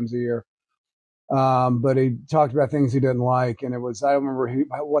couple times a year. But he talked about things he didn't like. And it was, I don't remember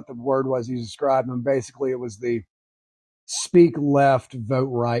what the word was he described. And basically it was the speak left, vote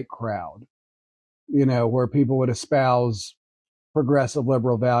right crowd, where people would espouse progressive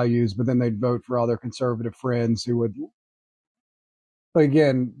liberal values, but then they'd vote for all their conservative friends who would. But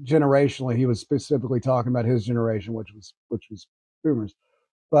again, generationally, he was specifically talking about his generation, which was boomers.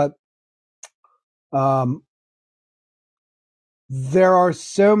 But there are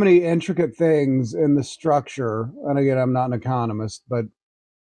so many intricate things in the structure. And again, I'm not an economist, but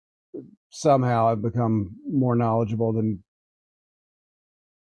somehow I've become more knowledgeable than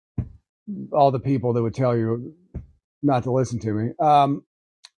all the people that would tell you not to listen to me.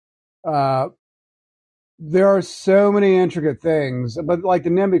 There are so many intricate things, but like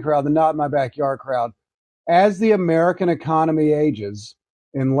the NIMBY crowd, the not in my backyard crowd, as the American economy ages,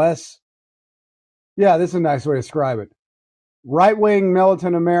 this is a nice way to describe it. Right-wing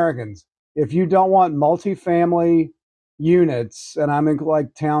militant Americans, if you don't want multifamily units, and I'm in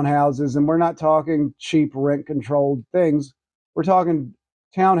like townhouses, and we're not talking cheap rent-controlled things, we're talking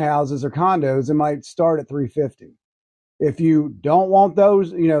townhouses or condos that might start at $350. If you don't want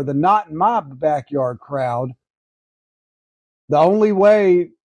those, the not in my backyard crowd, the only way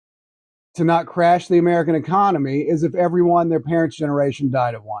to not crash the American economy is if everyone, their parents' generation,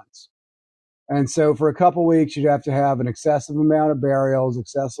 died at once. And so for a couple of weeks, you'd have to have an excessive amount of burials,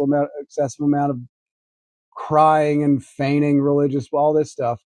 excessive amount of crying and feigning religious, all this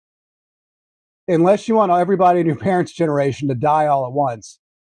stuff. Unless you want everybody in your parents' generation to die all at once,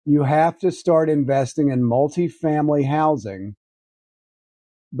 you have to start investing in multifamily housing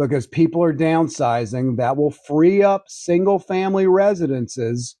because people are downsizing. That will free up single family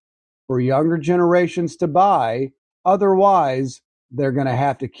residences for younger generations to buy. Otherwise, they're going to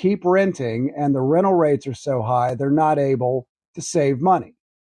have to keep renting, and the rental rates are so high, they're not able to save money.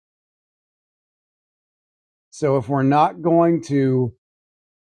 So if we're not going to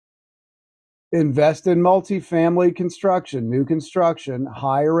invest in multifamily construction, new construction,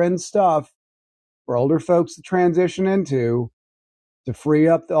 higher end stuff for older folks to transition into, to free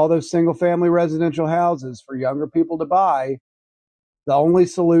up all those single family residential houses for younger people to buy, the only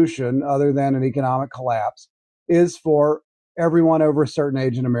solution other than an economic collapse is for everyone over a certain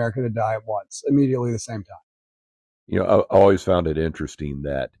age in America to die at once, immediately at the same time. I always found it interesting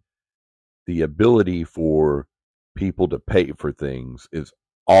that the ability for people to pay for things is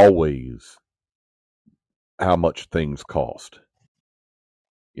always how much things cost.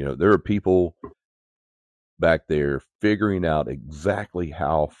 There are people back there figuring out exactly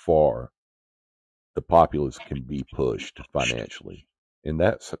how far the populace can be pushed financially. And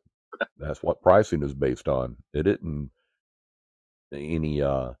that's what pricing is based on. It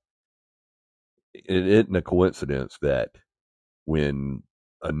isn't a coincidence that when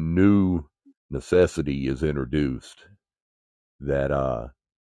a new necessity is introduced, that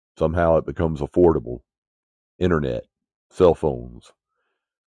somehow it becomes affordable. Internet, cell phones.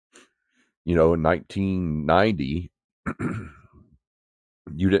 In 1990,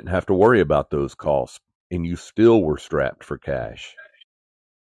 you didn't have to worry about those costs, and you still were strapped for cash.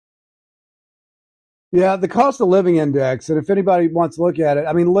 Yeah, the cost of living index, and if anybody wants to look at it,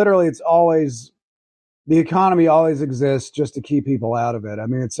 I mean, literally, it's always, the economy always exists just to keep people out of it. I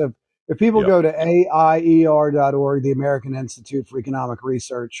mean, if people go to AIER.org, the American Institute for Economic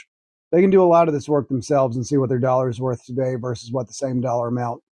Research, they can do a lot of this work themselves and see what their dollar is worth today versus what the same dollar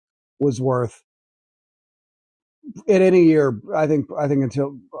amount was worth in any year. I think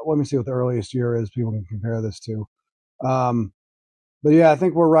until, let me see what the earliest year is people can compare this to. But yeah, I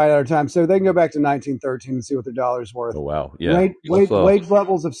think we're right out of time. So they can go back to 1913 and see what their dollar's worth. Oh wow, yeah. Wage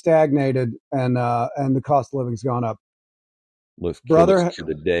levels have stagnated, and the cost of living's gone up. Let's brother to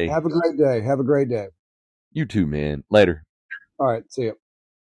the day. Have a great day. Have a great day. You too, man. Later. All right, see you.